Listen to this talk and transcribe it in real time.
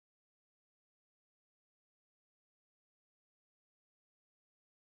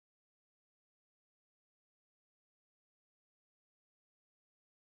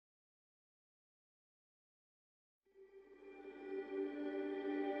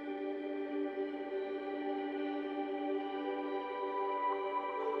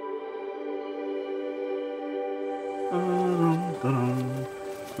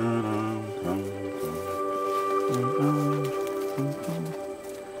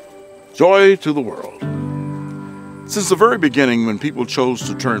Joy to the world. Since the very beginning, when people chose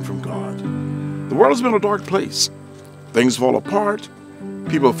to turn from God, the world has been a dark place. Things fall apart,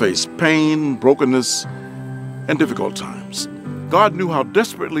 people face pain, brokenness, and difficult times. God knew how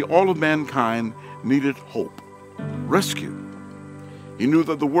desperately all of mankind needed hope, rescue. He knew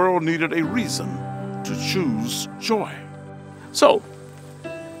that the world needed a reason to choose joy. So,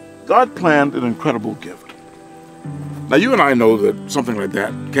 God planned an incredible gift. Now, you and I know that something like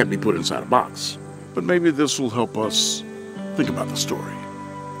that can't be put inside a box, but maybe this will help us think about the story.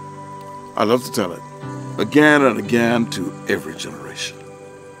 I love to tell it again and again to every generation.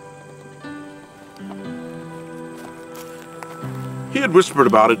 He had whispered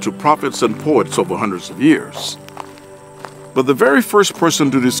about it to prophets and poets over hundreds of years. But the very first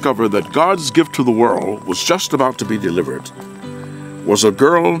person to discover that God's gift to the world was just about to be delivered was a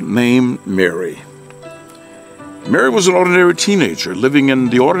girl named Mary. Mary was an ordinary teenager living in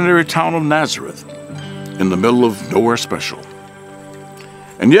the ordinary town of Nazareth, in the middle of nowhere special.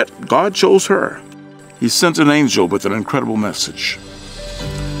 And yet, God chose her. He sent an angel with an incredible message.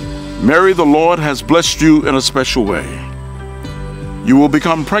 Mary, the Lord has blessed you in a special way. You will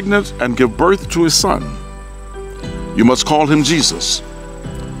become pregnant and give birth to a son. You must call him Jesus.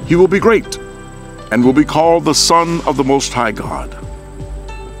 He will be great and will be called the Son of the Most High God.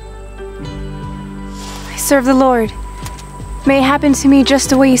 I serve the Lord. May it happen to me just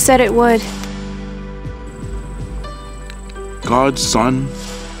the way you said it would. God's son,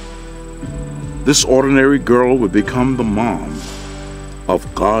 this ordinary girl would become the mom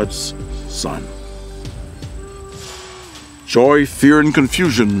of God's son. Joy, fear, and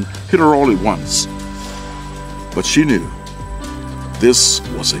confusion hit her all at once. But she knew this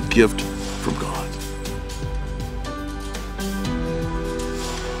was a gift from God.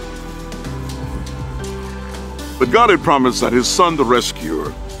 But God had promised that his son, the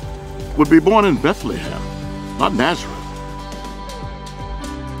rescuer, would be born in Bethlehem, not Nazareth.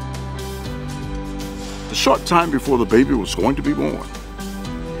 A short time before the baby was going to be born,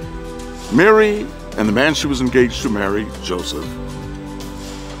 Mary and the man she was engaged to marry, Joseph,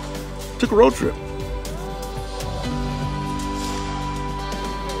 took a road trip.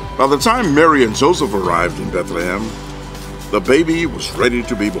 By the time Mary and Joseph arrived in Bethlehem, the baby was ready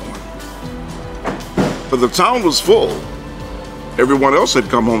to be born. But the town was full. Everyone else had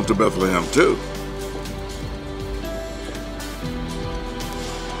come home to Bethlehem too.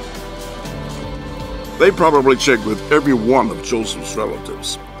 They probably checked with every one of Joseph's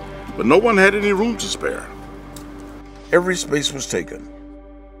relatives, but no one had any room to spare. Every space was taken.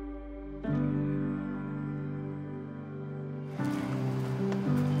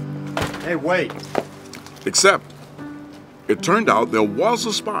 Hey, wait. Except, it turned out there was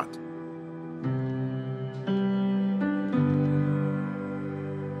a spot.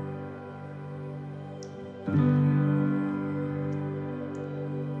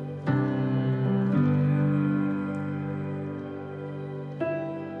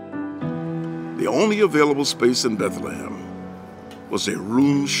 The only available space in Bethlehem was a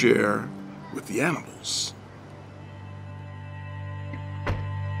room share with the animals.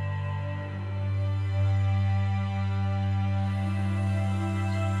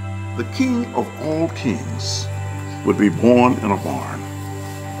 The King of all kings would be born in a barn.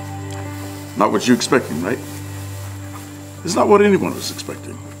 Not what you're expecting, right? It's not what anyone was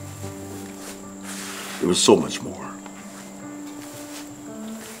expecting. It was so much more.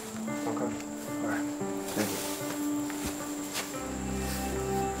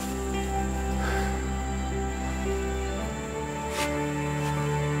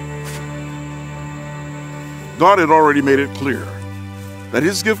 God had already made it clear that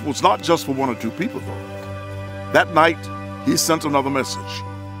his gift was not just for one or two people, though. That night, he sent another message.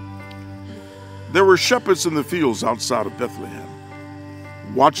 There were shepherds in the fields outside of Bethlehem,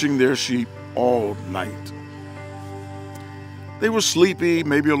 watching their sheep all night. They were sleepy,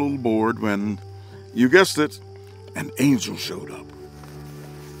 maybe a little bored, when, you guessed it, an angel showed up.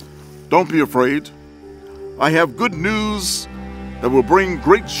 Don't be afraid. I have good news that will bring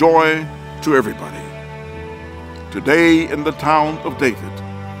great joy to everybody. Today, in the town of David,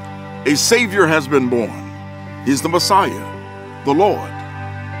 a Savior has been born. He's the Messiah, the Lord.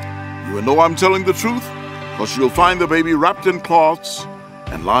 You will know I'm telling the truth, because you'll find the baby wrapped in cloths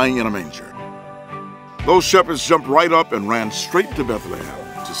and lying in a manger. Those shepherds jumped right up and ran straight to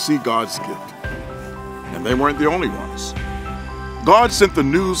Bethlehem to see God's gift. And they weren't the only ones. God sent the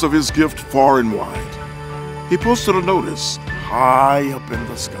news of his gift far and wide. He posted a notice high up in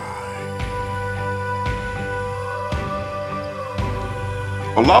the sky.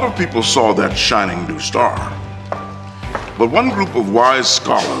 A lot of people saw that shining new star. But one group of wise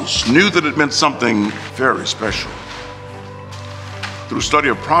scholars knew that it meant something very special. Through study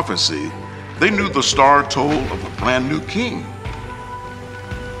of prophecy, they knew the star told of a brand new king.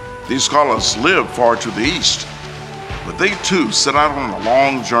 These scholars lived far to the east, but they too set out on a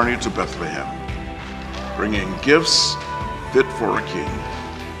long journey to Bethlehem, bringing gifts fit for a king.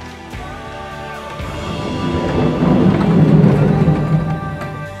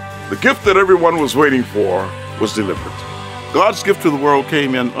 The gift that everyone was waiting for was delivered. God's gift to the world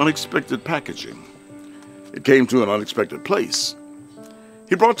came in unexpected packaging. It came to an unexpected place.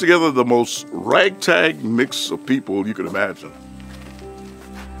 He brought together the most ragtag mix of people you could imagine.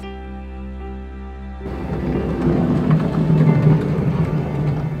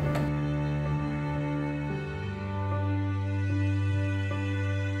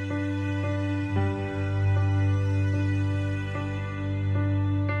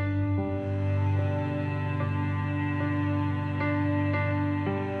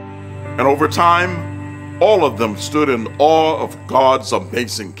 And over time, all of them stood in awe of God's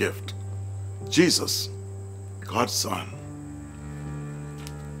amazing gift, Jesus, God's Son.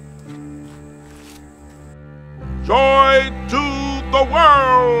 Joy to the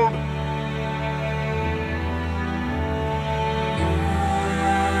world!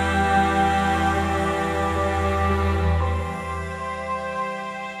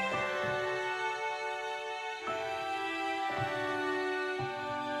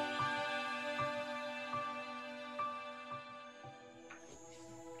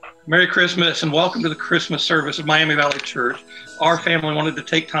 Merry Christmas and welcome to the Christmas service of Miami Valley Church. Our family wanted to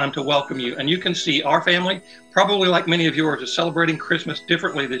take time to welcome you, and you can see our family, probably like many of yours, is celebrating Christmas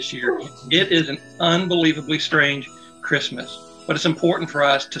differently this year. It is an unbelievably strange Christmas, but it's important for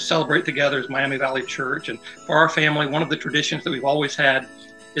us to celebrate together as Miami Valley Church. And for our family, one of the traditions that we've always had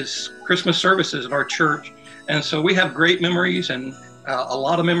is Christmas services at our church. And so we have great memories and a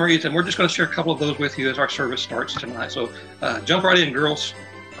lot of memories, and we're just going to share a couple of those with you as our service starts tonight. So jump right in, girls.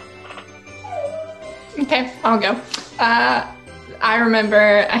 Okay, I'll go. I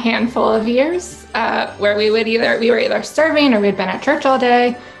remember a handful of years where we were either serving or we'd been at church all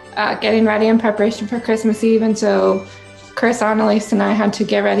day, getting ready in preparation for Christmas Eve. And so Chris, Annalise, and I had to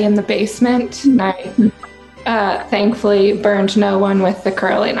get ready in the basement. And I thankfully burned no one with the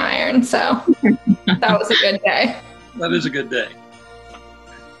curling iron. So that was a good day. That is a good day.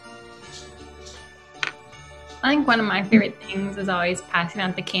 I think one of my favorite things is always passing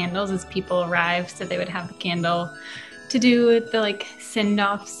out the candles as people arrive, so they would have the candle to do with the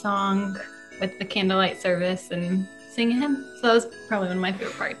send-off song with the candlelight service and sing a hymn. So that was probably one of my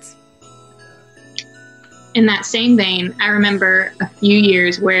favorite parts. In that same vein, I remember a few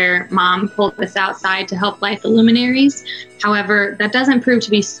years where Mom pulled us outside to help light the luminaries. However, that doesn't prove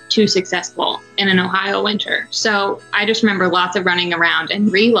to be too successful in an Ohio winter. So I just remember lots of running around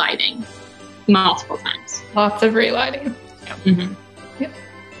and relighting multiple times. Lots of relighting. Mm-hmm. Yep.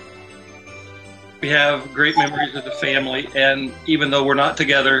 We have great memories as a family, and even though we're not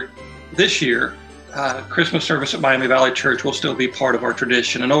together this year, Christmas service at Miami Valley Church will still be part of our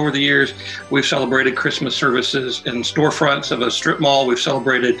tradition. And over the years, we've celebrated Christmas services in storefronts of a strip mall. We've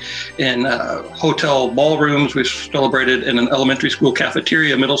celebrated in hotel ballrooms. We've celebrated in an elementary school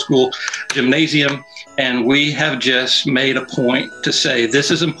cafeteria, middle school gymnasium. And we have just made a point to say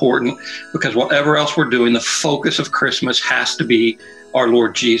this is important because whatever else we're doing, the focus of Christmas has to be our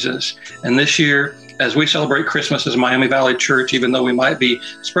Lord Jesus. And this year, as we celebrate Christmas as Miami Valley Church, even though we might be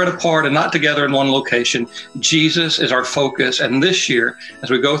spread apart and not together in one location, Jesus is our focus. And this year, as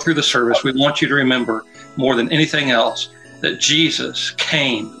we go through the service, we want you to remember more than anything else that Jesus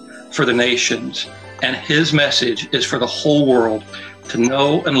came for the nations, and his message is for the whole world to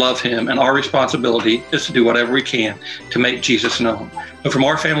know and love him. And our responsibility is to do whatever we can to make Jesus known. So from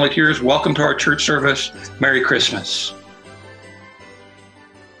our family to yours, welcome to our church service. Merry Christmas.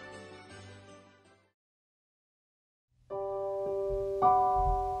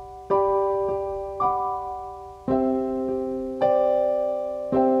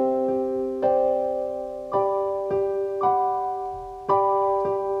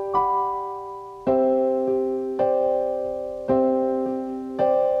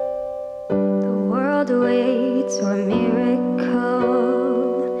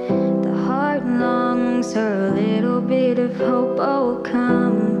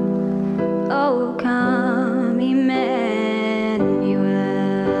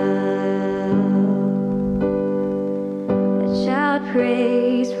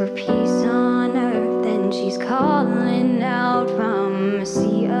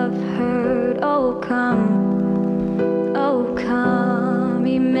 Oh come,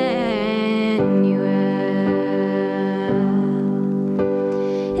 Emmanuel.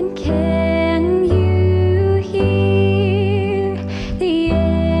 Can you hear the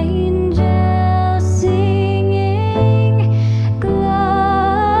angels singing? Glory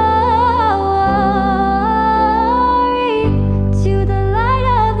to the light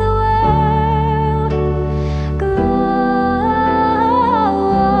of the world. Glory,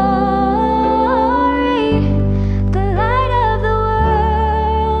 the light of the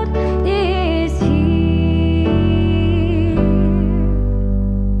world is here.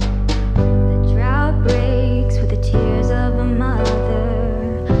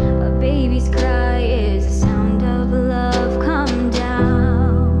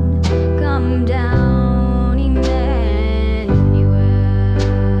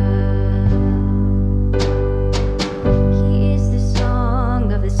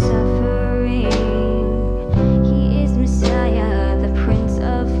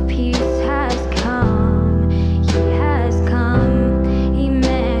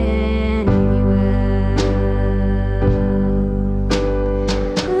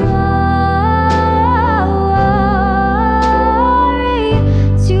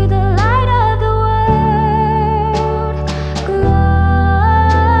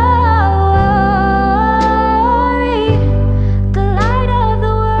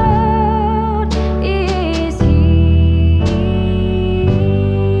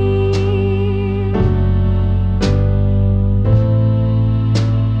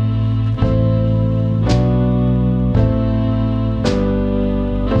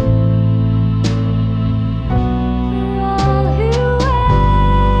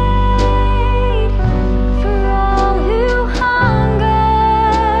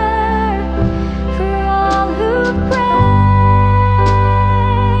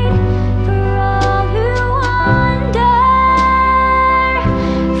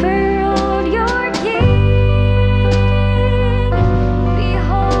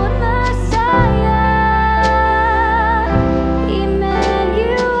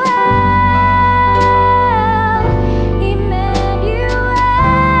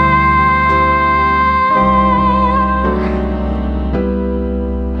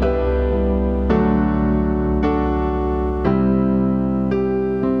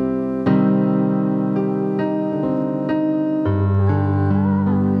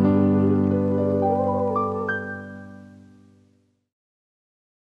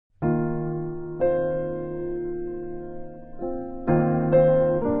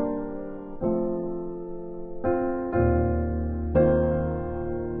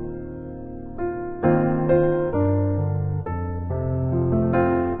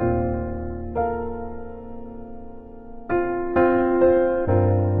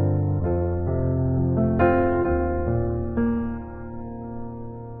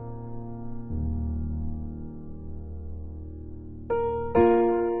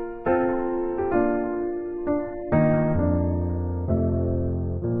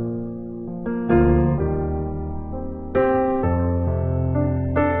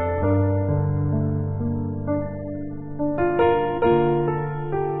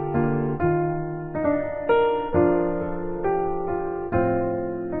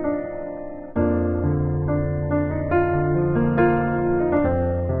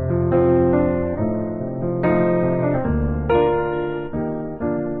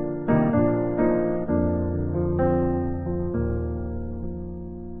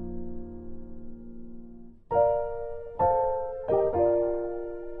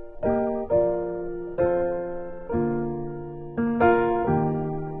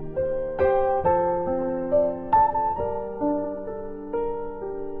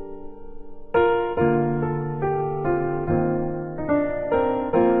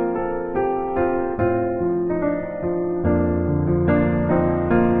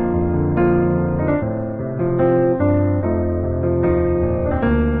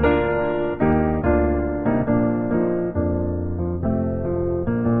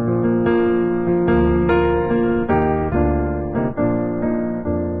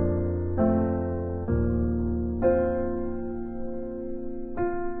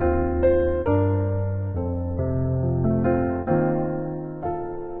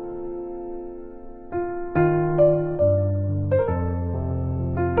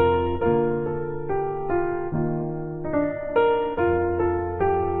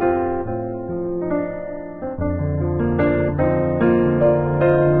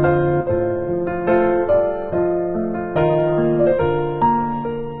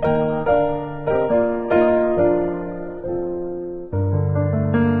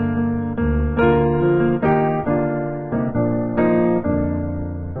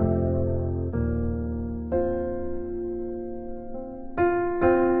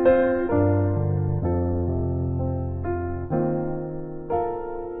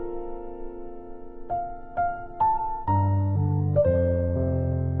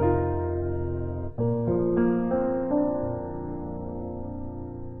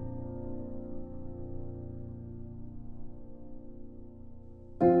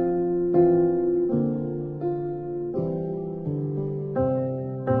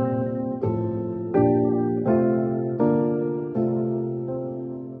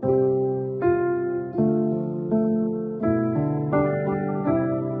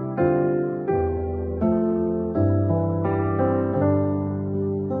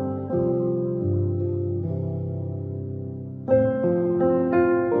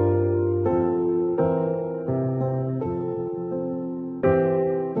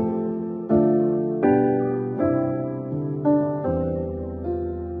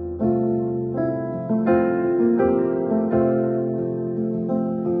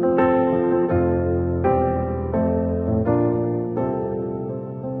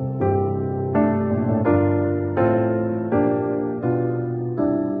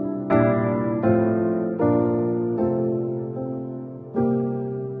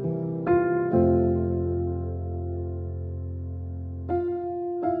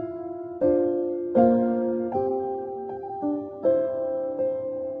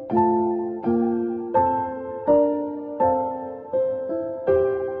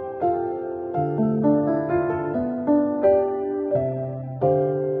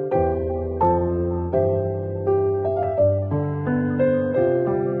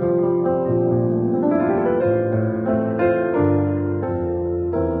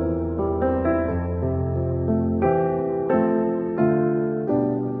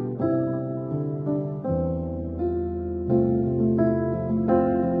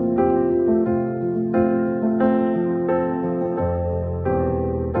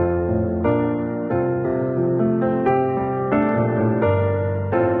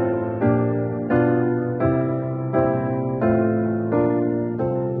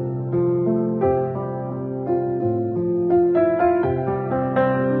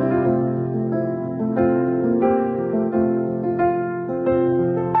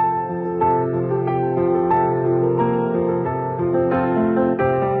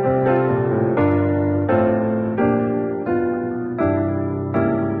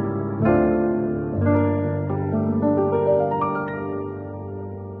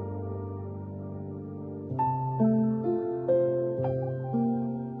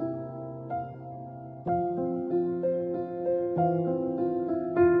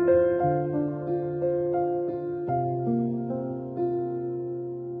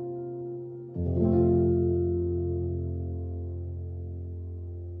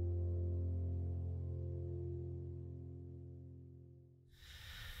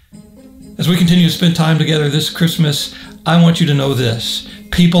 As we continue to spend time together this Christmas, I want you to know this.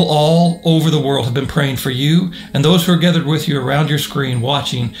 People all over the world have been praying for you and those who are gathered with you around your screen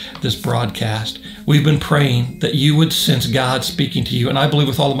watching this broadcast. We've been praying that you would sense God speaking to you. And I believe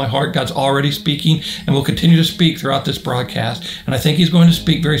with all of my heart, God's already speaking and will continue to speak throughout this broadcast. And I think he's going to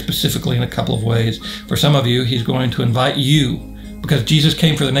speak very specifically in a couple of ways. For some of you, he's going to invite you, because Jesus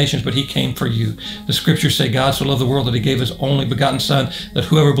came for the nations, but he came for you. The scriptures say God so loved the world that he gave his only begotten Son, that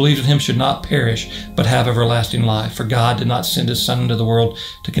whoever believes in him should not perish, but have everlasting life. For God did not send his Son into the world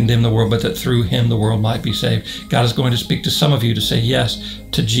to condemn the world, but that through him the world might be saved. God is going to speak to some of you to say yes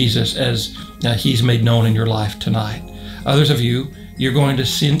to Jesus as he's made known in your life tonight. Others of you, you're going to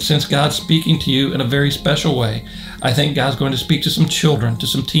sense God speaking to you in a very special way. I think God's going to speak to some children, to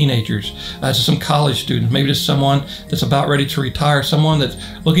some teenagers, to some college students, maybe to someone that's about ready to retire, someone that's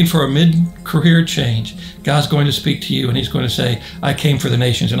looking for a mid-career change. God's going to speak to you and he's going to say, I came for the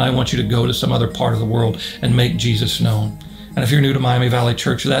nations and I want you to go to some other part of the world and make Jesus known. And if you're new to Miami Valley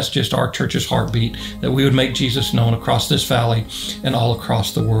Church, that's just our church's heartbeat, that we would make Jesus known across this valley and all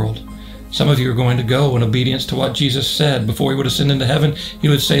across the world. Some of you are going to go in obedience to what Jesus said. Before he would ascend into heaven, he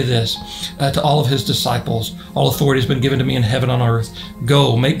would say this to all of his disciples, all authority has been given to me in heaven and on earth.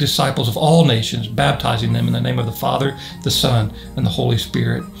 Go, make disciples of all nations, baptizing them in the name of the Father, the Son, and the Holy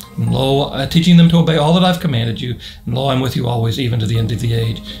Spirit. And lo, teaching them to obey all that I've commanded you. And lo, I'm with you always, even to the end of the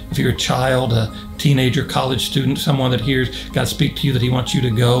age. If you're a child, a teenager, college student, someone that hears God speak to you that he wants you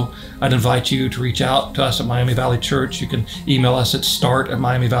to go, I'd invite you to reach out to us at Miami Valley Church. You can email us at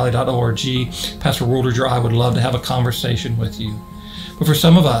start@miamivalley.org. Pastor Woolridge or I would love to have a conversation with you. But for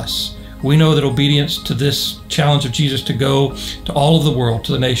some of us, we know that obedience to this challenge of Jesus to go to all of the world,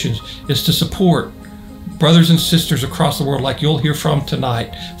 to the nations, is to support brothers and sisters across the world like you'll hear from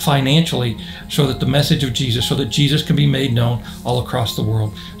tonight financially, so that the message of Jesus, so that Jesus can be made known all across the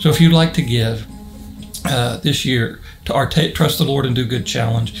world. So if you'd like to give this year to our Trust the Lord and Do Good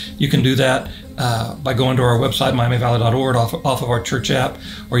challenge, you can do that by going to our website, miamivalley.org, off of our church app,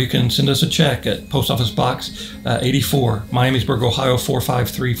 or you can send us a check at Post Office Box 84, Miamisburg, Ohio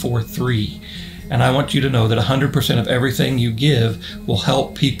 45343. And I want you to know that 100% of everything you give will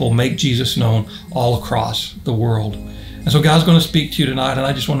help people make Jesus known all across the world. And so God's going to speak to you tonight, and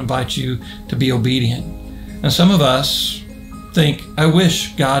I just want to invite you to be obedient. And some of us think, I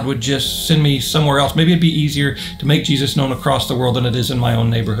wish God would just send me somewhere else. Maybe it'd be easier to make Jesus known across the world than it is in my own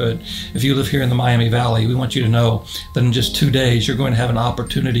neighborhood. If you live here in the Miami Valley, we want you to know that in just 2 days, you're going to have an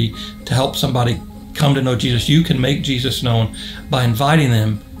opportunity to help somebody come to know Jesus. You can make Jesus known by inviting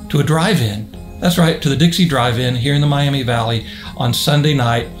them to a drive-in. That's right, to the Dixie Drive-In here in the Miami Valley on Sunday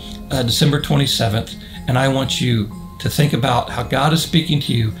night, December 27th. And I want you to think about how God is speaking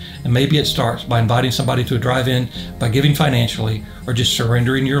to you, and maybe it starts by inviting somebody to a drive-in, by giving financially, or just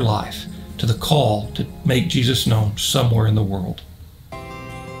surrendering your life to the call to make Jesus known somewhere in the world.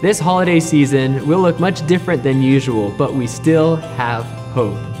 This holiday season will look much different than usual, but we still have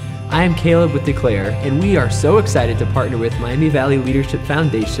hope. I am Caleb with Declare, and we are so excited to partner with Miami Valley Leadership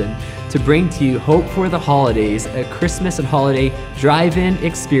Foundation to bring to you Hope for the Holidays, a Christmas and holiday drive-in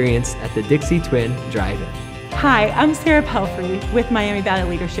experience at the Dixie Twin Drive-In. Hi, I'm Sarah Pelfrey with Miami Valley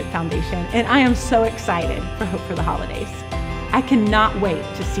Leadership Foundation, and I am so excited for Hope for the Holidays. I cannot wait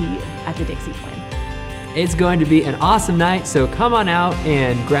to see you at the Dixie Twin. It's going to be an awesome night, so come on out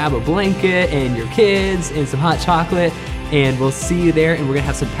and grab a blanket and your kids and some hot chocolate, and we'll see you there, and we're going to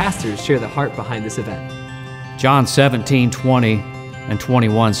have some pastors share the heart behind this event. John 17:20 and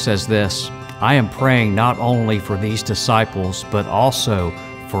 21 says this, I am praying not only for these disciples, but also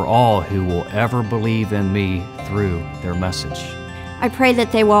for all who will ever believe in me through their message. I pray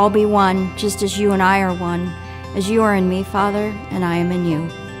that they will all be one, just as you and I are one, as you are in me, Father, and I am in you.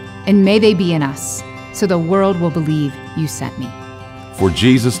 And may they be in us, so the world will believe you sent me. For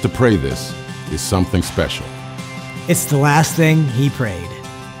Jesus to pray this is something special. It's the last thing he prayed.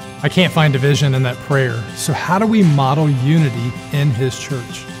 I can't find division in that prayer, so how do we model unity in his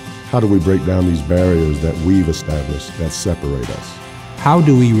church? How do we break down these barriers that we've established that separate us? How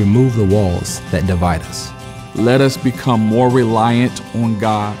do we remove the walls that divide us? Let us become more reliant on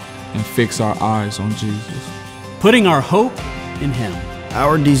God and fix our eyes on Jesus. Putting our hope in him.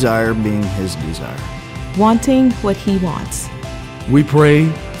 Our desire being his desire. Wanting what he wants. We pray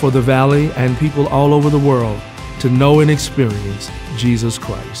for the Valley and people all over the world to know and experience Jesus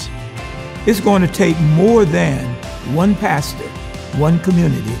Christ. It's going to take more than one pastor, one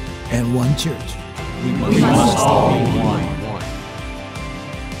community, and one church. We must all be one.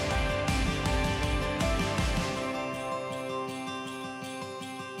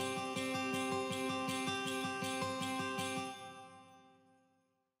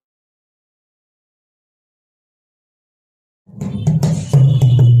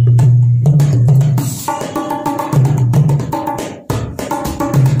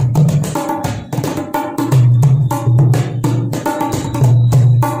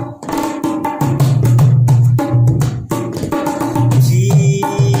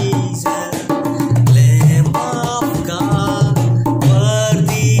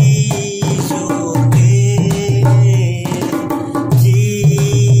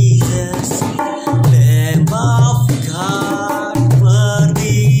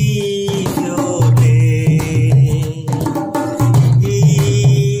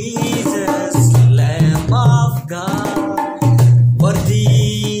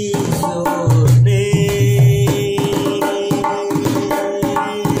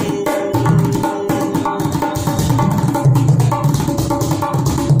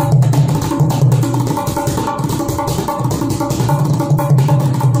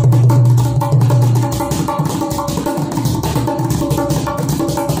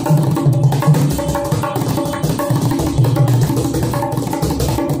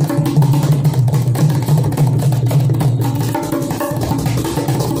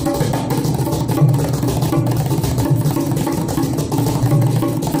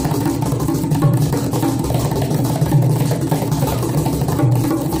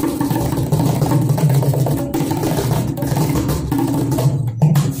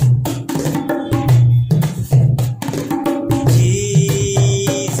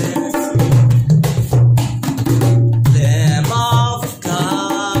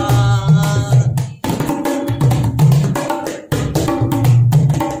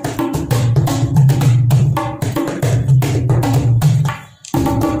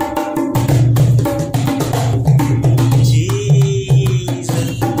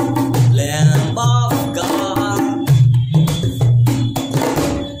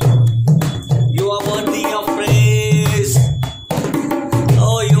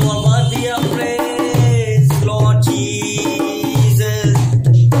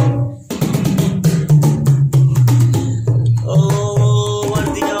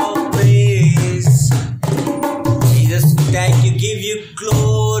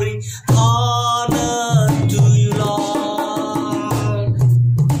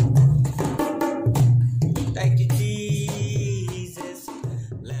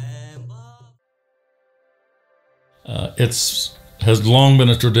 has long been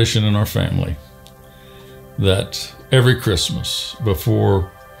a tradition in our family that every Christmas,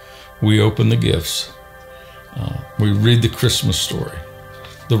 before we open the gifts, we read the Christmas story,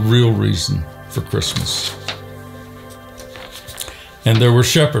 the real reason for Christmas. And there were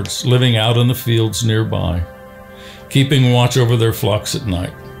shepherds living out in the fields nearby, keeping watch over their flocks at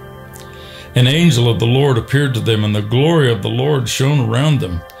night. An angel of the Lord appeared to them, and the glory of the Lord shone around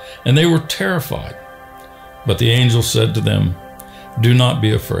them, and they were terrified. But the angel said to them, "Do not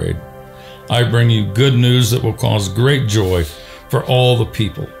be afraid. I bring you good news that will cause great joy for all the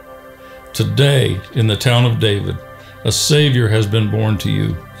people. Today, in the town of David, a Savior has been born to you.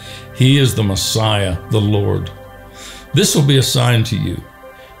 He is the Messiah, the Lord. This will be a sign to you.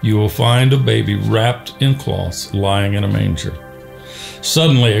 You will find a baby wrapped in cloths, lying in a manger."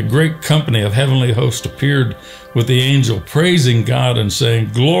 Suddenly, a great company of heavenly hosts appeared with the angel, praising God and saying,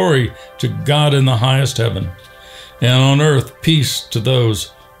 "Glory to God in the highest heaven, and on earth peace to those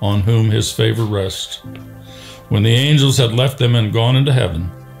on whom his favor rests." When the angels had left them and gone into heaven,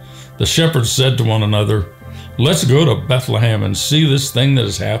 the shepherds said to one another, "Let's go to Bethlehem and see this thing that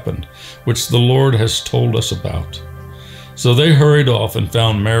has happened, which the Lord has told us about." So they hurried off and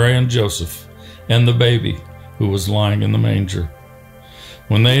found Mary and Joseph and the baby who was lying in the manger.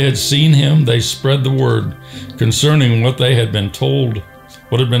 When they had seen him, they spread the word concerning what had been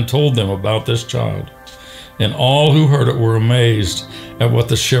told them about this child. And all who heard it were amazed at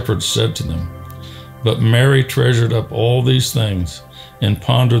what the shepherds said to them. But Mary treasured up all these things and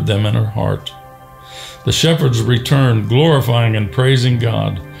pondered them in her heart. The shepherds returned, glorifying and praising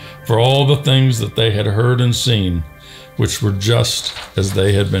God for all the things that they had heard and seen, which were just as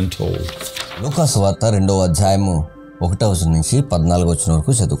they had been told. లూకాసు వార్త 2వ అధ్యాయము 1వ నుంచి 14వ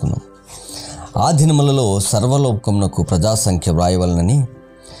వరకు చదువుకున్నాం. ఆ దినములలో సర్వలోకమునకు ప్రజాసంఖ్య వ్రాయవలనని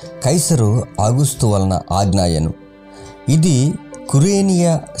కైసరు ఆగుస్తు వలన ఆజ్ఞాయను. ఇది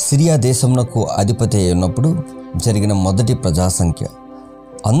కురేనియా సిరియా దేశమునకు అధిపతి అయినప్పుడు జరిగిన మొదటి ప్రజాసంఖ్య.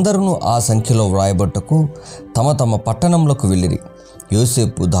 అందరూ ఆ సంఖ్యలో వ్రాయబట్టుకు తమ తమ పట్టణంలోకి వెళ్ళిరి.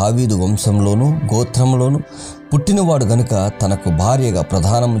 యోసేపు దావీదు వంశంలోను గోత్రంలోను పుట్టినవాడు గనుక తనకు భార్యగా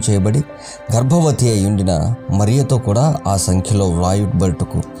ప్రదానము చేయబడి గర్భవతి అయి ఉండిన మరియతో కూడా ఆ సంఖ్యలో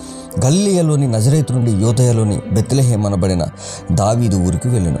వ్రాయబట్టుకు గలిలయలోని నజరేతు నుండి యూదయలోని బెత్లెహేము అనబడిన దావీదు ఊరికి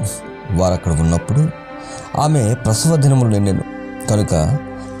వెళ్ళెను. వారక్కడ ఉన్నప్పుడు ఆమె ప్రసవ దినములు నిండెను కనుక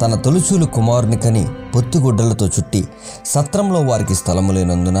తన తొలిచూలు కుమారుని కని పొత్తిగుడ్డలతో చుట్టి సత్రంలో వారికి స్థలము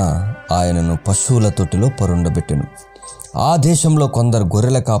లేనందున ఆయనను పశువుల తొట్టిలో పరుండబెట్టెను. ఆ దేశంలో కొందరు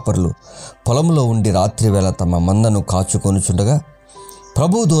గొర్రెల కాపరులు పొలంలో ఉండి రాత్రివేళ తమ మందను కాచుకొనుచుండగా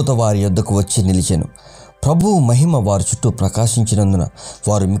ప్రభువు దూత వారి యొద్దకు వచ్చి నిలిచెను. ప్రభువు మహిమ వారి చుట్టూ ప్రకాశించినందున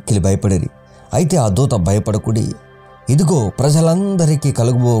వారు మిక్కిలి భయపడిరి. అయితే ఆ దూత భయపడకుడి, ఇదిగో ప్రజలందరికీ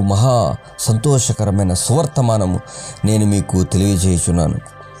కలుగుబో మహా సంతోషకరమైన సువర్తమానము నేను మీకు తెలియజేయుచున్నాను.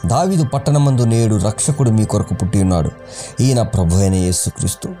 దావీదు పట్టణమందు నేడు రక్షకుడు మీ కొరకు పుట్టి ఉన్నాడు. ఈయన ప్రభు అయిన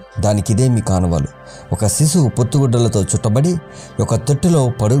యేసుక్రీస్తు. దానికి ఇదే మీ కానువాలు. ఒక శిశువు పొత్తుగుడ్డలతో చుట్టబడి ఒక తొట్టిలో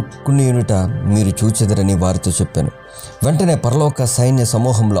పడుకునియుట మీరు చూచెదరని వారితో చెప్పాను. వెంటనే పరలోక సైన్య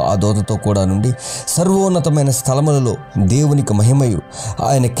సమూహంలో ఆ దూతతో కూడా నుండి సర్వోన్నతమైన స్థలములలో దేవునికి మహిమయు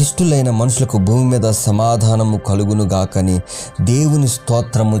ఆయనకిష్టులైన మనుషులకు భూమి మీద సమాధానము కలుగునుగాకని దేవుని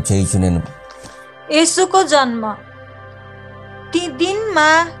స్తోత్రము చేయుచునేను. येशूको जन्म। ती दिनमा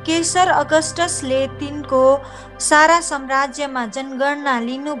केसर अगस्टसले तिनको सारा साम्राज्यमा जनगणना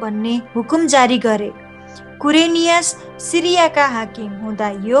लिनु भन्ने हुकुम जारी गरे। कुरेनियस सिरियाका हाकिम हुँदा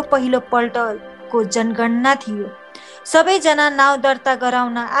यो पहिलो पल्टको जनगणना थियो। सबैजना नाउँ दर्ता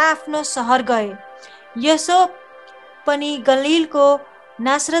गराउन आफ्नो सहर गए। यसो पनि गलिलको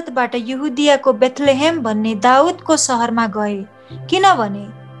नासरतबाट यहुदियाको बेथलेहेम भन्ने दाउदको सहरमा गए, किनभने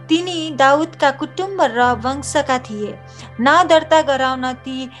तिनी दाउदका कुटुम्ब र वंशका थिए। नाउँ दर्ता गराउन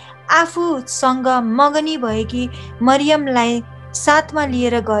ती आफूसँग मगनी भएकी मरियमलाई साथमा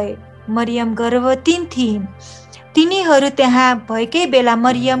लिएर गए। मरियम गर्भवती थिइन्। तिनीहरू त्यहाँ भएकै बेला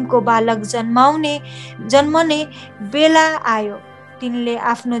मरियमको बालक जन्मने बेला आयो। तिनले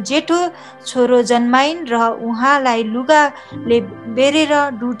आफ्नो जेठो छोरो जन्माइन् र उहाँलाई लुगाले बेरेर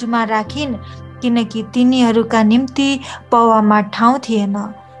डुटमा राखिन्, किनकि तिनीहरूका निम्ति पवामा ठाउँ थिएन।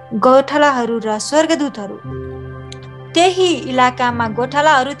 गोठालाहरू र स्वर्गदूतहरू। त्यही इलाकामा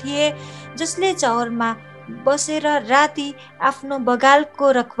गोठालाहरू थिए जसले चौरमा बसेर राति आफ्नो बगालको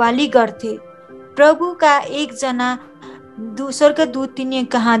रखवाली गर्थे। प्रभुका एकजना स्वर्गदूत तिनी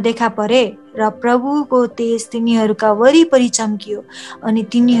कहाँ देखा परे र प्रभुको तेज तिनीहरूका वरिपरि चम्कियो अनि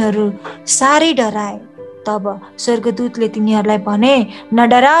तिनीहरू साह्रै डराए। तब स्वर्गदूतले तिनीहरूलाई भने, न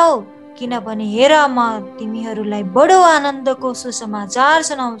डराओ, किनभने हेर म तिमीहरूलाई बडो आनन्दको सुसमाचार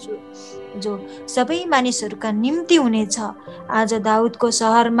सुनाउँछु जो सबै मानिसहरूका निम्ति हुनेछ। आज दाउदको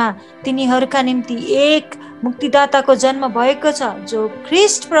सहरमा तिनीहरूका निम्ति एक मुक्तिदाताको जन्म भएको छ जो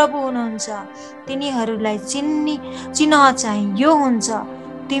ख्रीष्ट प्रभु हुनुहुन्छ। तिनीहरूलाई चिन्ह चाहिँ यो हुन्छ,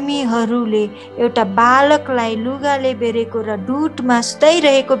 तिमीहरूले एउटा बालकलाई लुगाले बेरेको र डुटमा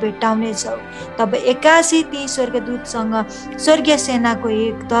सुताइरहेको भेट्टाउनेछौ। तब एक्कासी ती स्वर्गदूतसँग स्वर्गीय सेनाको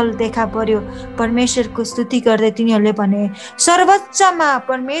एक दल देखा पर्यो। परमेश्वरको स्तुति गर्दै तिनीहरूले भने, सर्वोच्चमा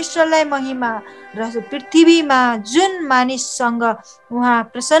परमेश्वरलाई महिमा र पृथ्वीमा जुन मानिससँग उहाँ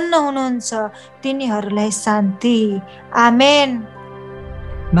प्रसन्न हुनुहुन्छ तिनीहरूलाई शान्ति। आमेन।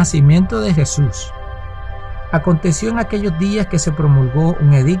 Nacimiento de Jesús. Aconteció en aquellos días que se promulgó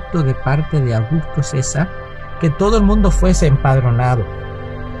un edicto de parte de Augusto César que todo el mundo fuese empadronado.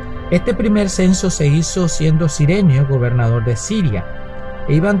 Este primer censo se hizo siendo Cirenio gobernador de Siria,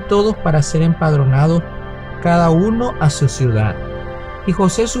 e iban todos para ser empadronados, cada uno a su ciudad. Y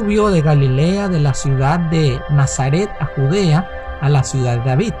José subió de Galilea, de la ciudad de Nazaret a Judea, a la ciudad de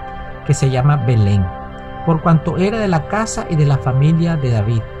David, que se llama Belén, por cuanto era de la casa y de la familia de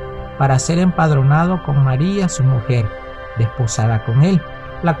David, para ser empadronado con María su mujer, desposada con él,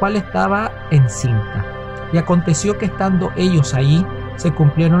 la cual estaba encinta. Y aconteció que estando ellos allí, se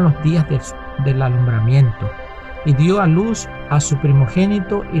cumplieron los días del alumbramiento, y dio a luz a su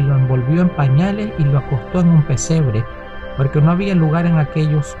primogénito y lo envolvió en pañales y lo acostó en un pesebre, porque no había lugar en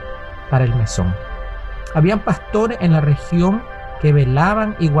aquellos para el mesón. Habían pastores en la región que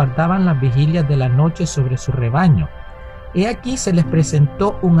velaban y guardaban las vigilias de la noche sobre su rebaño. He aquí se les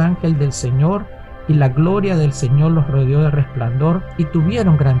presentó un ángel del Señor, y la gloria del Señor los rodeó de resplandor, y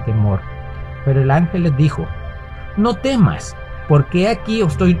tuvieron gran temor. Pero el ángel les dijo: no temas, porque aquí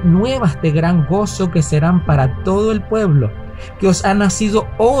os doy nuevas de gran gozo que serán para todo el pueblo, que os ha nacido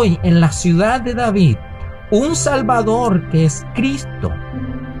hoy en la ciudad de David un Salvador, que es Cristo.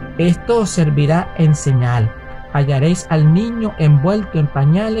 Esto os servirá en señal: hallaréis al niño envuelto en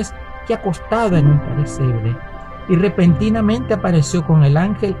pañales y acostado en un pesebre. Y repentinamente apareció con el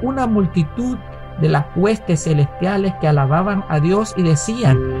ángel una multitud de las huestes celestiales que alababan a Dios y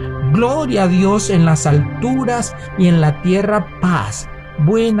decían: gloria a Dios en las alturas y en la tierra paz,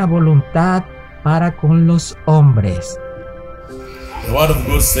 buena voluntad para con los hombres. The word of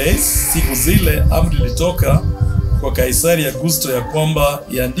God says, siku zile amri ilitoka kwa Kaisari Augusto ya kwamba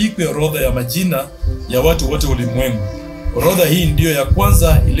iandikwe orodha ya majina ya watu wote ulimwengu. Orodha hii ndiyo ya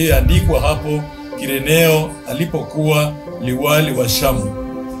kwanza iliyoandikwa hapo Kireneo alipokuwa liwali wa Shamu.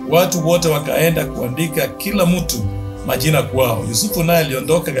 Watu wote wakaenda kuandika kila mtu majina kwao. Yusufu naye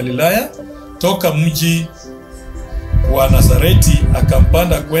aliondoka Galilaya toka mji wa Nazareti,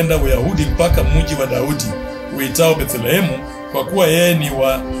 akampanda kwenda Uyahudi mpaka mji wa Daudi uitao Bethlehemu, kwa kuwa yeye ni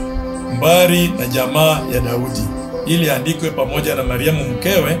wa mbari na jamaa ya Daudi, ili andikwe pamoja na Mariamu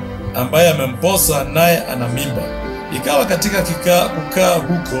mkewe, ambaye amemposa naye ana mimba. Ikawa katika kukaa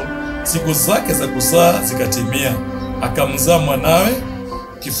huko, siku zake za kuzaa zikatimia, akamzaa mwanawe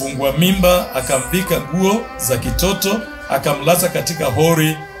kifungua mimba, akamvika nguo za kitoto, akamlaza katika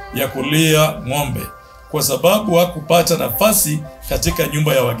hori ya kulia ng'ombe, kwa sababu hakupata nafasi katika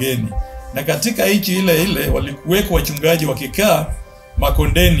nyumba ya wageni. Na katika nchi ile ile walikuweko wachungaji wakikaa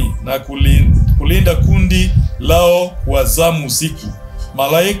makondeni na kulinda kundi lao kwa zamu usiku.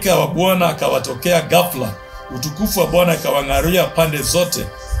 Malaika wa Bwana akawatokea ghafla, utukufu wa Bwana akawang'aria pande zote,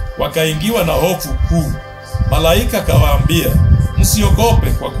 wakaingiwa na hofu kuu. Malaika akawaambia,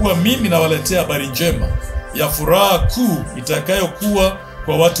 msiogope, kwa kuwa mimi nawaletea habari njema ya furaha kuu itakayokuwa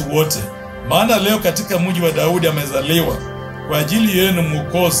kwa watu wote. Maana leo katika mji wa Daudi amezaliwa kwa ajili yenu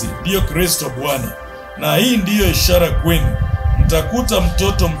Mwokozi, ndiyo Kristo Bwana. Na hii ndiyo ishara kwenu: mtakuta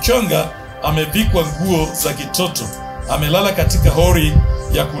mtoto mchanga amevikwa nguo za kitoto, amelala katika hori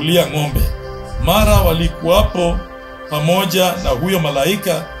ya kulia ng'ombe. Mara walikuwapo pamoja na huyo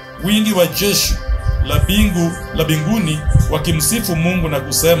malaika wingi wa jeshi la mbinguni, wakimsifu Mungu na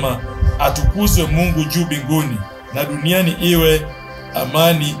kusema, atukuzwe Mungu juu mbinguni, na duniani iwe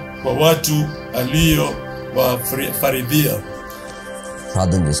amani kwa watu aliowafaridhia.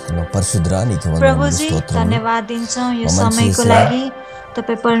 प्रभु जी धन्यवाद दिन्छौँ यो समयको लागि।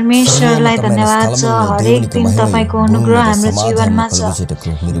 तपाईँ परमेश्वरलाई धन्यवाद छ, हरेक दिन तपाईको अनुग्रह हाम्रो जीवनमा छ।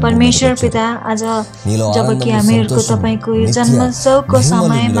 परमेश्वर पिता, आज जबकि हामीहरूको तपाईको यो जन्मोत्सवको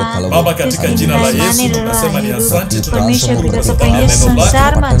समयमा परमेश्वर पिता तपाईँ यस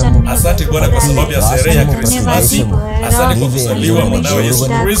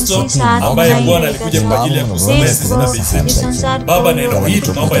संसारमा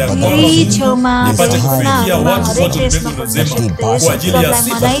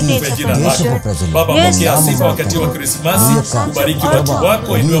पर्वलाई मनाइदिएछ परमेश्वर Baba, pokea sifa wakati wa Krismasi, kubariki watu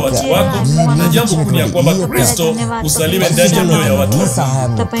wako, inua watu wako, na jambo kuu ni ya kwamba Kristo usaliwe ndani ya mioyo ya watu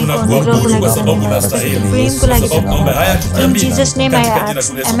wako. Tunakuabudu kwa sababu unastahili, kwa sababu mambo haya tukiamini katika jina la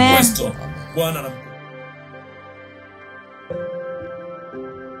Yesu Kristo. Bwana na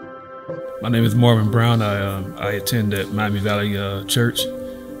My name is Marvin Brown. I attend at Miami Valley Church,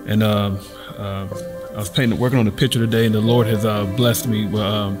 and I was working on a picture today, and the Lord has blessed me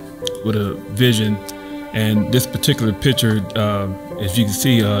with a vision. And this particular picture, as you can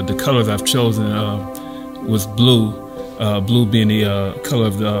see, the colors I've chosen was blue. Blue being the color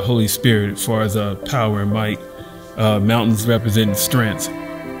of the Holy Spirit, as far as power and might. Mountains representing strength.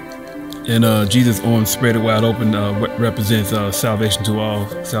 And Jesus' arms spread wide open represents salvation to all.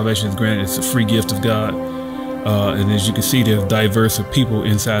 Salvation is granted. It's a free gift of God. And as you can see, there's diverse of people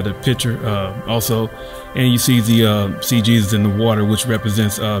inside the picture also. And you see Jesus in the water, which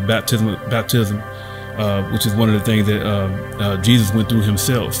represents baptism, which is one of the things that Jesus went through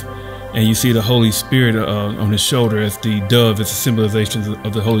himself. And you see the Holy Spirit on his shoulder as the dove, as a symbolization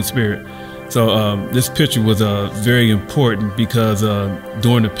of the Holy Spirit. So this picture was very important because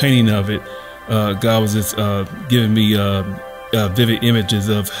during the painting of it, God was just giving me vivid images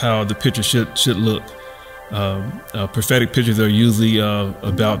of how the picture should look. Prophetic pictures are usually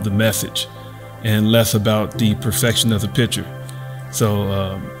about the message and less about the perfection of the picture.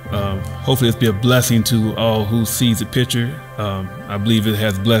 So hopefully it's be a blessing to all who sees the picture. I believe it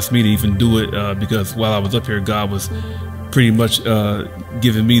has blessed me to even do it because while I was up here, God was pretty much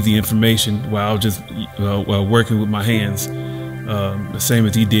giving me the information while I was just working with my hands, the same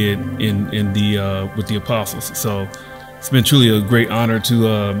as he did with the apostles. So it's been truly a great honor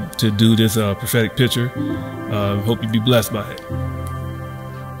to do this prophetic picture. Hope you be blessed by it.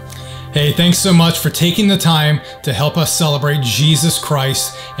 Hey, thanks so much for taking the time to help us celebrate Jesus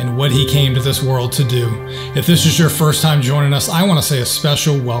Christ and what he came to this world to do. If this is your first time joining us, I want to say a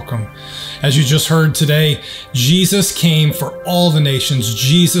special welcome. As you just heard today, Jesus came for all the nations.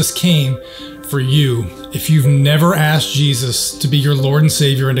 Jesus came for you. If you've never asked Jesus to be your Lord and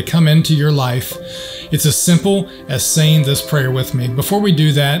Savior and to come into your life, it's as simple as saying this prayer with me. Before we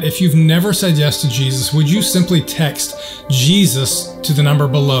do that, if you've never said yes to Jesus, would you simply text Jesus to the number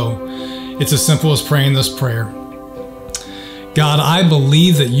below? It's as simple as praying this prayer. God, I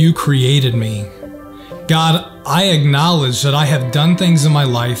believe that you created me. God, I acknowledge that I have done things in my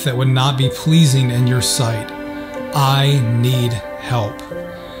life that would not be pleasing in your sight. I need help.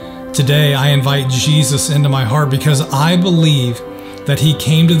 Today, I invite Jesus into my heart because I believe that he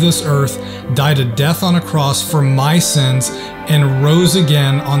came to this earth, died a death on a cross for my sins, and rose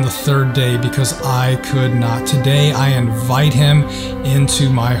again on the third day because I could not. Today, I invite him into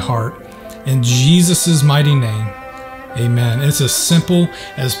my heart. In Jesus' mighty name, amen. It's as simple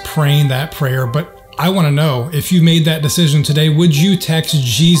as praying that prayer, but I want to know if you made that decision today, would you text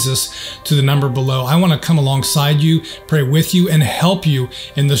Jesus to the number below? I want to come alongside you, pray with you, and help you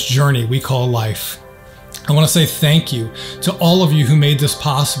in this journey we call life. I want to say thank you to all of you who made this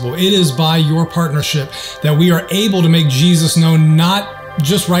possible. It is by your partnership that we are able to make Jesus known, not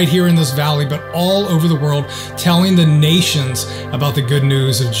just right here in this valley, but all over the world, telling the nations about the good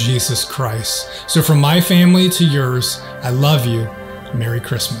news of Jesus Christ. So from my family to yours, I love you. Merry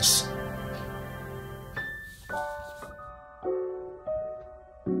Christmas.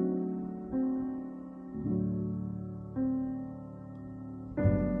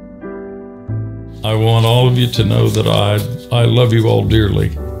 I want all of you to know that I love you all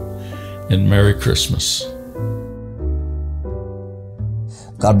dearly, and Merry Christmas.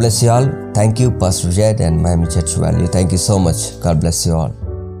 God bless you all. Thank you, Pastor Jed and Miami Church Value. Thank you so much. God bless you all.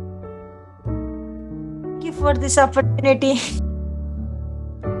 Thank you for this opportunity.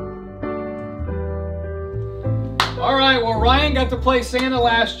 All right, well, Ryan got to play Santa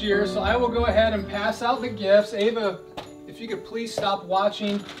last year, so I will go ahead and pass out the gifts. Ava, if you could please stop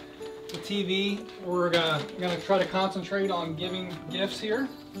watching the TV. We're gonna try to concentrate on giving gifts here.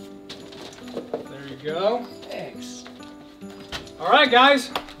 There you go. Thanks. All right,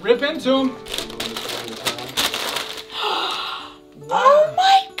 guys, rip into them. Oh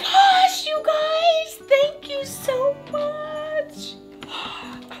my gosh, you guys! Thank you so much.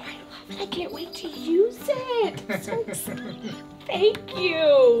 Oh, I love it. I can't wait to use it. I'm so excited. Thank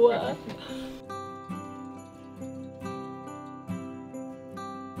you.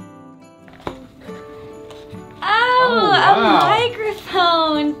 Oh, wow. A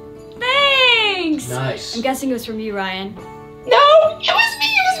microphone. Thanks. Nice. I'm guessing it was from you, Ryan. No, it was me.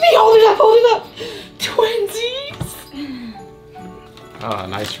 It was me. Hold it up. Hold it up. Twinsies. Oh,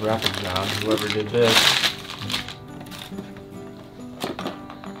 nice wrapping job, whoever did this.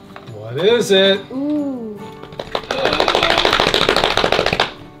 What is it? Ooh.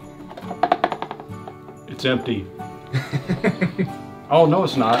 It's empty. Oh, no,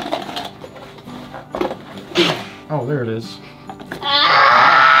 it's not. Oh, there it is.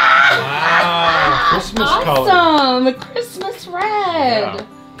 Wow. Christmas color. Awesome. Christmas red.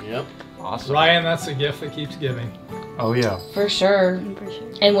 Yep. Awesome. Ryan, that's a gift that keeps giving. Oh, yeah. For sure.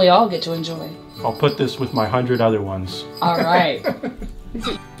 And we all get to enjoy. I'll put this with my 100 other ones. All right. Is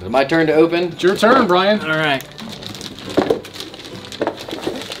it my turn to open? It's your turn, Brian. All right.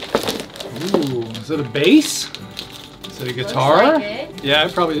 Ooh, is it a bass? Is it a guitar? Looks like it. Yeah,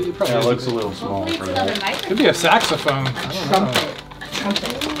 it probably Yeah, it is. looks a little small for that. Could be a saxophone. I don't know.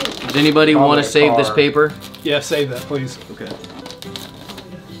 Trumpet. Does anybody Probably want to a save this car. paper? Yeah, save that, please. Okay.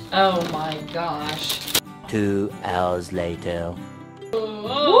 Oh my gosh. 2 hours later.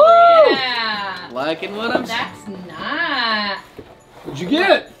 Oh, yeah. Liking what I'm That's not. What'd you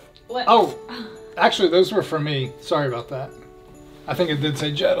get? What? Oh, actually, those were for me. Sorry about that. I think it did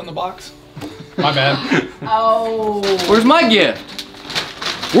say Jet on the box. My bad. Oh. Where's my gift?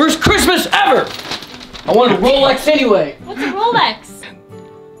 Worst Christmas ever! I want a Rolex anyway. What's a Rolex?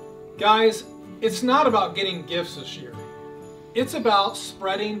 Guys, it's not about getting gifts this year. It's about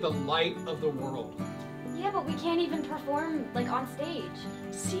spreading the light of the world. Yeah, but we can't even perform, like, on stage.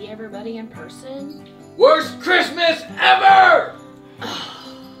 See everybody in person? Worst Christmas ever!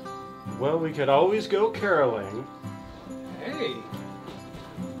 Well, we could always go caroling. Hey.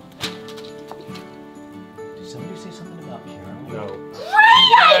 Did somebody say something about caroling? No.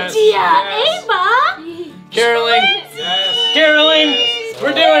 Great idea, Ava! Caroling! Yes. Caroling!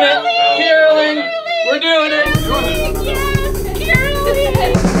 We're doing it!